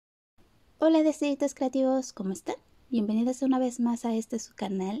Hola Destellitos creativos, ¿cómo están? Bienvenidos una vez más a su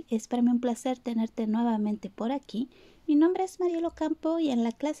canal. Es para mí un placer tenerte nuevamente por aquí. Mi nombre es Mariel Ocampo y en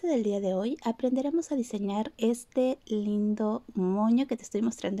la clase del día de hoy aprenderemos a diseñar este lindo moño que te estoy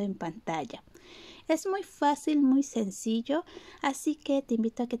mostrando en pantalla. Es muy fácil, muy sencillo, así que te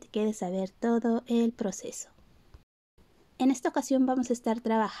invito a que te quedes a ver todo el proceso. En esta ocasión vamos a estar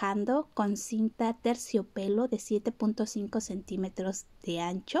trabajando con cinta terciopelo de 7.5 centímetros de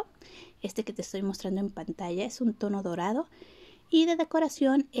ancho. Este que te estoy mostrando en pantalla es un tono dorado y de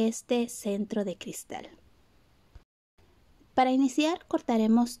decoración este centro de cristal. Para iniciar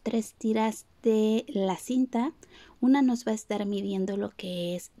cortaremos 3 tiras de la cinta. Una nos va a estar midiendo lo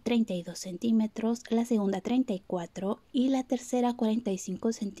que es 32 centímetros, la segunda 34 y la tercera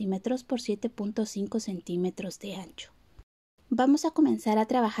 45 centímetros por 7.5 centímetros de ancho. Vamos a comenzar a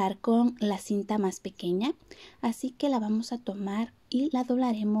trabajar con la cinta más pequeña, así que la vamos a tomar y la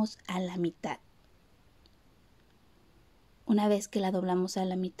doblaremos a la mitad. Una vez que la doblamos a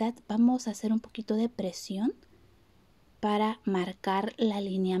la mitad, vamos a hacer un poquito de presión para marcar la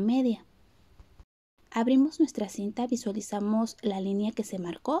línea media. Abrimos nuestra cinta, visualizamos la línea que se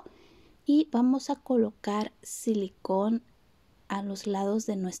marcó y vamos a colocar silicón a los lados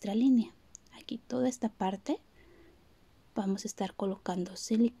de nuestra línea. Aquí toda esta parte. Vamos a estar colocando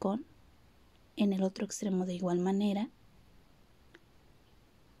silicón, en el otro extremo de igual manera.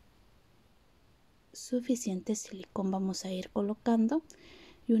 Suficiente silicón vamos a ir colocando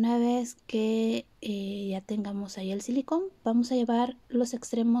y una vez que ya tengamos ahí el silicón, vamos a llevar los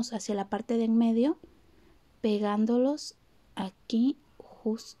extremos hacia la parte de en medio, pegándolos aquí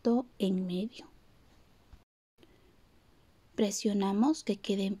justo en medio. Presionamos que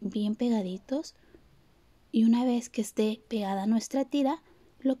queden bien pegaditos. Y una vez que esté pegada nuestra tira,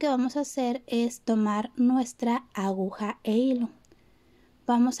 lo que vamos a hacer es tomar nuestra aguja e hilo.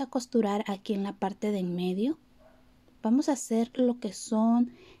 Vamos a costurar aquí en la parte de en medio. Vamos a hacer lo que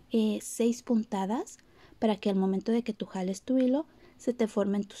son 6 puntadas para que al momento de que tú jales tu hilo se te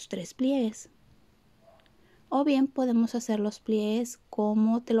formen tus 3 pliegues. O bien podemos hacer los pliegues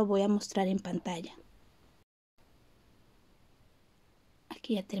como te lo voy a mostrar en pantalla.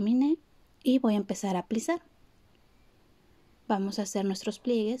 Aquí ya terminé y voy a empezar a plisar. Vamos a hacer nuestros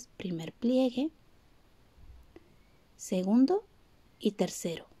pliegues, primer pliegue, segundo y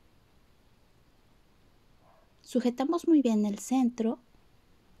tercero. Sujetamos muy bien el centro,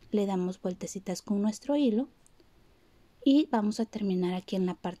 le damos vueltecitas con nuestro hilo y vamos a terminar aquí en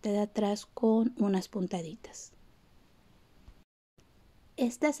la parte de atrás con unas puntaditas.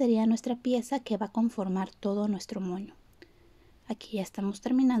 Esta sería nuestra pieza que va a conformar todo nuestro moño. Aquí ya estamos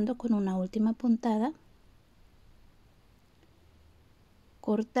terminando con una última puntada.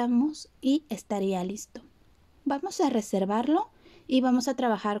 Cortamos y estaría listo. Vamos a reservarlo y vamos a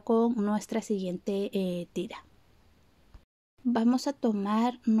trabajar con nuestra siguiente tira. Vamos a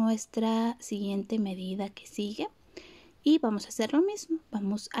tomar nuestra siguiente medida que sigue y vamos a hacer lo mismo.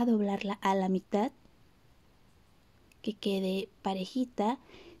 Vamos a doblarla a la mitad, que quede parejita,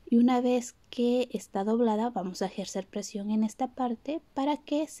 y una vez que está doblada vamos a ejercer presión en esta parte para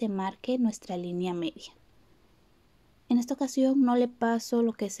que se marque nuestra línea media. En esta ocasión no le paso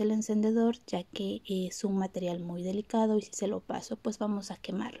lo que es el encendedor, ya que es un material muy delicado y si se lo paso pues vamos a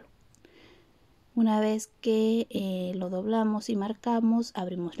quemarlo. Una vez que lo doblamos y marcamos,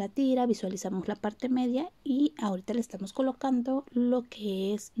 abrimos la tira, visualizamos la parte media y ahorita le estamos colocando lo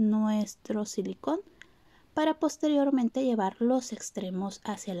que es nuestro silicón para posteriormente llevar los extremos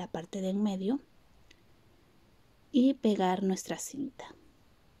hacia la parte de en medio y pegar nuestra cinta.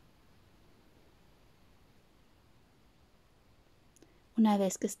 Una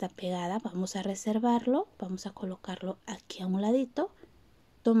vez que está pegada vamos a reservarlo, vamos a colocarlo aquí a un ladito.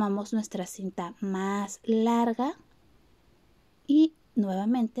 Tomamos nuestra cinta más larga y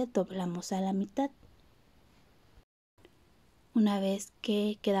nuevamente doblamos a la mitad. Una vez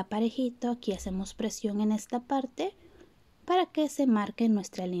que queda parejito, aquí hacemos presión en esta parte para que se marque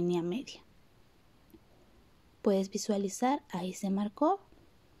nuestra línea media. Puedes visualizar, ahí se marcó,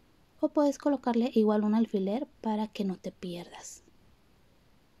 o puedes colocarle igual un alfiler para que no te pierdas.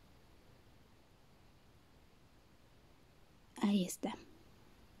 Ahí está.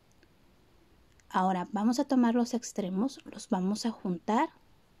 Ahora vamos a tomar los extremos, los vamos a juntar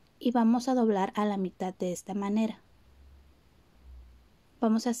y vamos a doblar a la mitad de esta manera.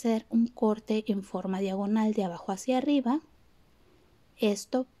 Vamos a hacer un corte en forma diagonal de abajo hacia arriba.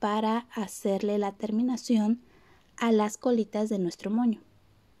 Esto para hacerle la terminación a las colitas de nuestro moño.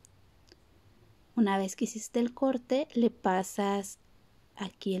 Una vez que hiciste el corte, le pasas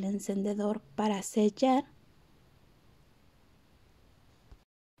aquí el encendedor para sellar.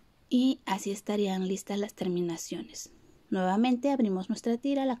 y así estarían listas las terminaciones. Nuevamente abrimos nuestra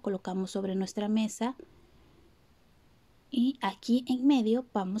tira, la colocamos sobre nuestra mesa y aquí en medio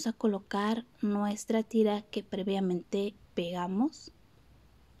vamos a colocar nuestra tira que previamente pegamos.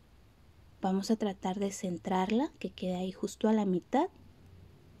 Vamos a tratar de centrarla, que quede ahí justo a la mitad.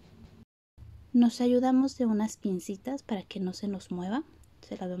 Nos ayudamos de unas pincitas para que no se nos mueva.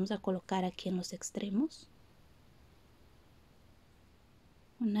 Se las vamos a colocar aquí en los extremos.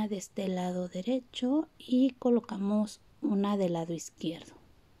 Una de este lado derecho y colocamos una del lado izquierdo.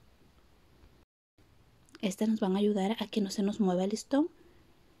 Estas nos van a ayudar a que no se nos mueva el listón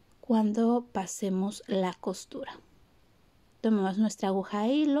cuando pasemos la costura. Tomamos nuestra aguja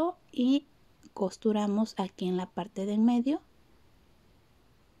de hilo y costuramos aquí en la parte de en medio.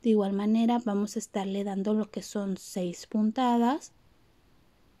 De igual manera vamos a estarle dando lo que son 6 puntadas,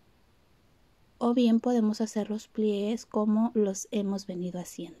 o bien podemos hacer los pliegues como los hemos venido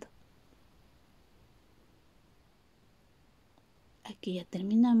haciendo. Aquí ya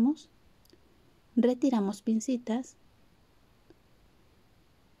terminamos. Retiramos pincitas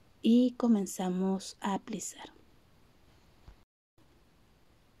y comenzamos a alisar.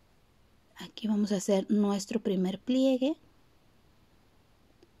 Aquí vamos a hacer nuestro primer pliegue,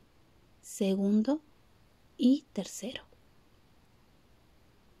 segundo y tercero.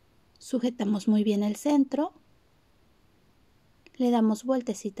 Sujetamos muy bien el centro, le damos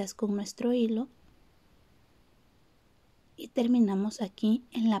vueltecitas con nuestro hilo y terminamos aquí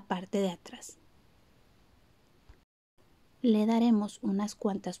en la parte de atrás. Le daremos unas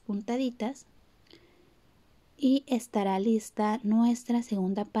cuantas puntaditas y estará lista nuestra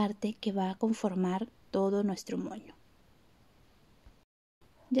segunda parte que va a conformar todo nuestro moño.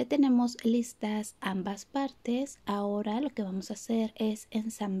 Ya tenemos listas ambas partes. Ahora lo que vamos a hacer es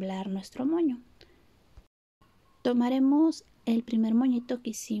ensamblar nuestro moño. Tomaremos el primer moñito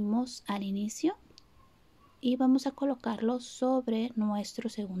que hicimos al inicio y vamos a colocarlo sobre nuestro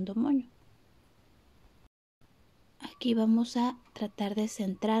segundo moño. Aquí vamos a tratar de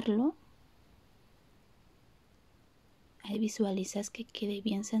centrarlo. Ahí visualizas que quede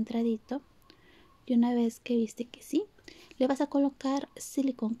bien centradito. Y una vez que viste que sí, le vas a colocar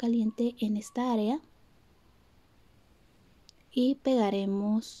silicón caliente en esta área y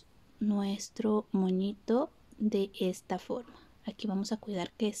pegaremos nuestro moñito de esta forma. Aquí vamos a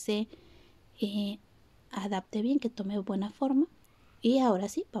cuidar que se adapte bien, que tome buena forma. Y ahora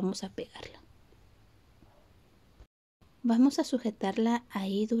sí, vamos a pegarla. Vamos a sujetarla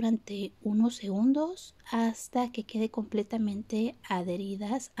ahí durante unos segundos hasta que quede completamente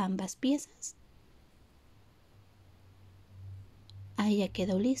adheridas ambas piezas. Ahí ya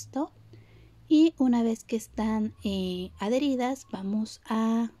quedó listo. Y una vez que están adheridas, vamos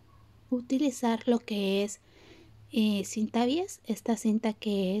a utilizar lo que es cinta bies, esta cinta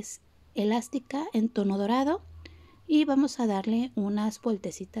que es elástica en tono dorado, y vamos a darle unas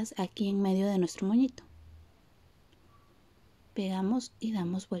vueltecitas aquí en medio de nuestro moñito. Pegamos y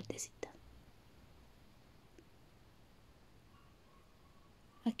damos vueltecita.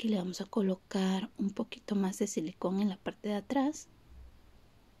 Aquí le vamos a colocar un poquito más de silicón en la parte de atrás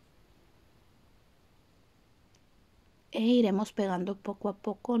e iremos pegando poco a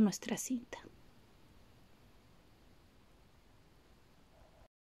poco nuestra cinta.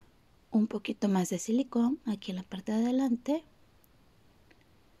 Un poquito más de silicón aquí en la parte de adelante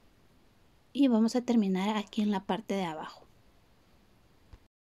y vamos a terminar aquí en la parte de abajo.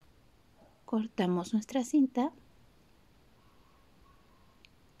 Cortamos nuestra cinta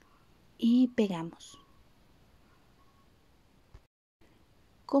y pegamos.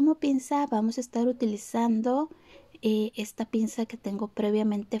 Como pinza vamos a estar utilizando esta pinza que tengo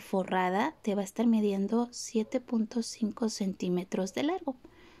previamente forrada. Te va a estar midiendo 7.5 centímetros de largo.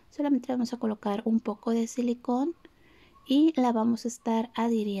 Solamente vamos a colocar un poco de silicón y la vamos a estar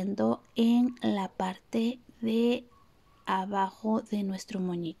adhiriendo en la parte de abajo de nuestro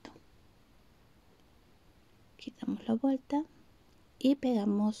moñito. Quitamos la vuelta y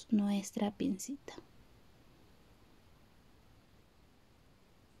pegamos nuestra pincita.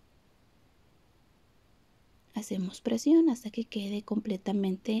 Hacemos presión hasta que quede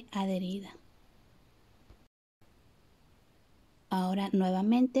completamente adherida. Ahora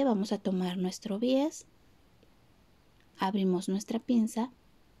nuevamente vamos a tomar nuestro bies, abrimos nuestra pinza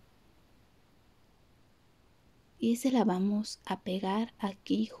y se la vamos a pegar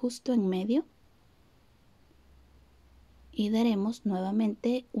aquí justo en medio. Y daremos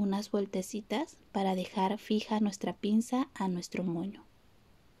nuevamente unas vueltecitas para dejar fija nuestra pinza a nuestro moño.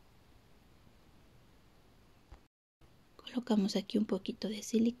 Colocamos aquí un poquito de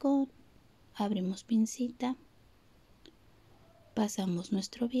silicón, abrimos pincita Pasamos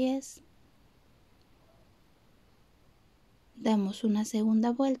nuestro bies, damos una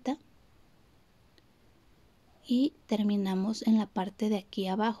segunda vuelta y terminamos en la parte de aquí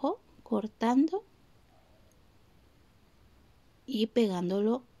abajo, cortando y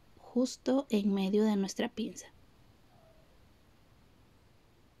pegándolo justo en medio de nuestra pinza.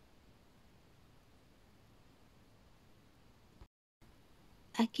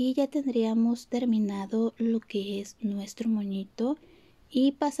 Aquí ya tendríamos terminado lo que es nuestro moñito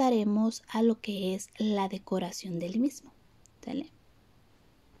y pasaremos a lo que es la decoración del mismo, ¿sale?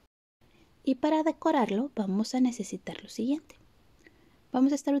 Y para decorarlo vamos a necesitar lo siguiente.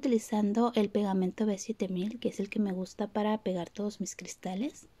 Vamos a estar utilizando el pegamento B7000, que es el que me gusta para pegar todos mis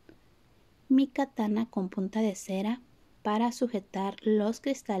cristales. Mi katana con punta de cera para sujetar los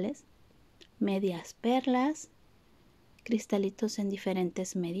cristales. Medias perlas. Cristalitos en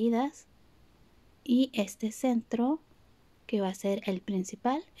diferentes medidas. Y este centro, que va a ser el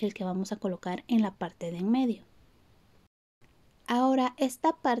principal, el que vamos a colocar en la parte de en medio. Ahora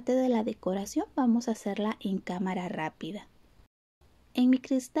esta parte de la decoración vamos a hacerla en cámara rápida. En mi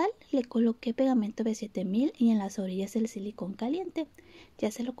cristal le coloqué pegamento B7000 y en las orillas el silicón caliente.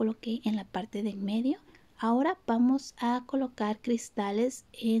 Ya se lo coloqué en la parte de en medio. Ahora vamos a colocar cristales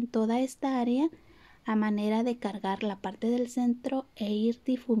en toda esta área a manera de cargar la parte del centro e ir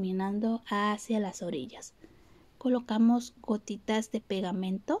difuminando hacia las orillas. Colocamos gotitas de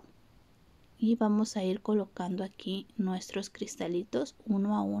pegamento y vamos a ir colocando aquí nuestros cristalitos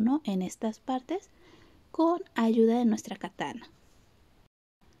uno a uno en estas partes con ayuda de nuestra katana.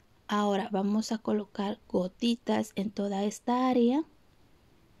 Ahora vamos a colocar gotitas en toda esta área,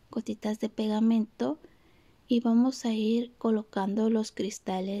 gotitas de pegamento, y vamos a ir colocando los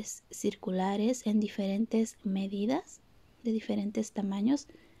cristales circulares en diferentes medidas, de diferentes tamaños.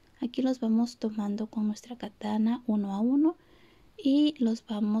 Aquí los vamos tomando con nuestra katana uno a uno y los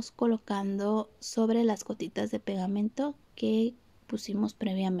vamos colocando sobre las gotitas de pegamento que pusimos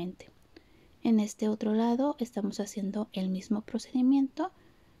previamente. En este otro lado estamos haciendo el mismo procedimiento.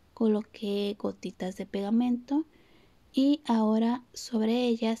 Coloqué gotitas de pegamento y ahora sobre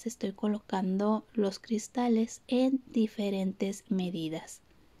ellas estoy colocando los cristales en diferentes medidas.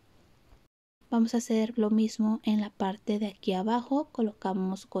 Vamos a hacer lo mismo en la parte de aquí abajo.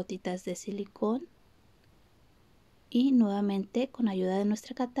 Colocamos gotitas de silicón y nuevamente con ayuda de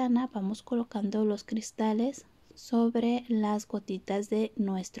nuestra katana vamos colocando los cristales sobre las gotitas de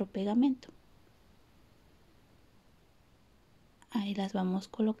nuestro pegamento. Ahí las vamos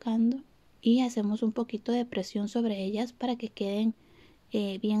colocando y hacemos un poquito de presión sobre ellas para que queden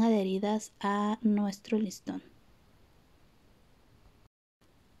bien adheridas a nuestro listón.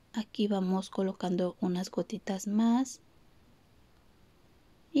 Aquí vamos colocando unas gotitas más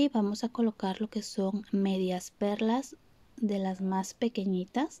y vamos a colocar lo que son medias perlas de las más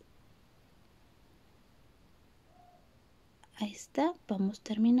pequeñitas. Ahí está, vamos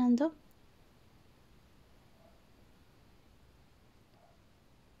terminando.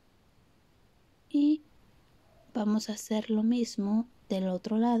 Y vamos a hacer lo mismo del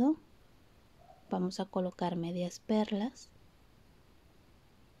otro lado. Vamos a colocar medias perlas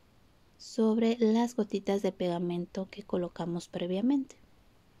sobre las gotitas de pegamento que colocamos previamente.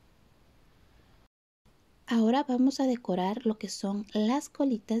 Ahora vamos a decorar lo que son las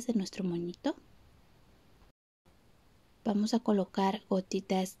colitas de nuestro moñito. Vamos a colocar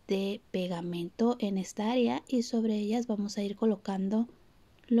gotitas de pegamento en esta área y sobre ellas vamos a ir colocando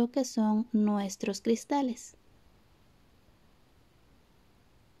lo que son nuestros cristales.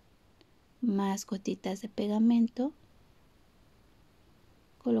 Más gotitas de pegamento.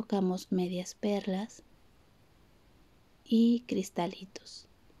 Colocamos medias perlas y cristalitos.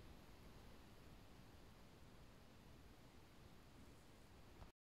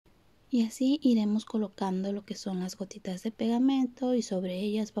 Y así iremos colocando lo que son las gotitas de pegamento y sobre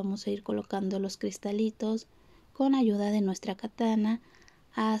ellas vamos a ir colocando los cristalitos con ayuda de nuestra katana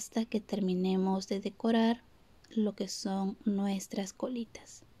hasta que terminemos de decorar lo que son nuestras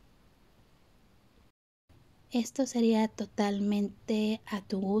colitas. Esto sería totalmente a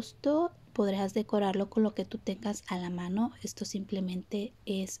tu gusto, podrás decorarlo con lo que tú tengas a la mano. Esto simplemente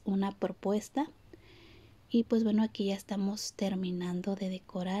es una propuesta. Y pues bueno, aquí ya estamos terminando de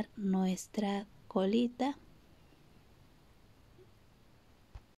decorar nuestra colita.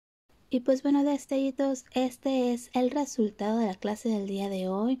 Y pues bueno, destellitos, este es el resultado de la clase del día de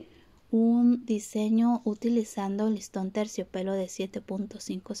hoy. Un diseño utilizando listón terciopelo de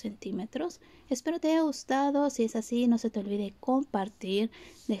 7.5 centímetros. Espero te haya gustado. Si es así, no se te olvide compartir,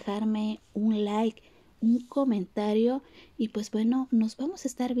 dejarme un like, un comentario. Y pues bueno, nos vamos a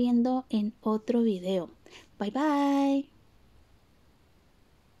estar viendo en otro video. Bye bye.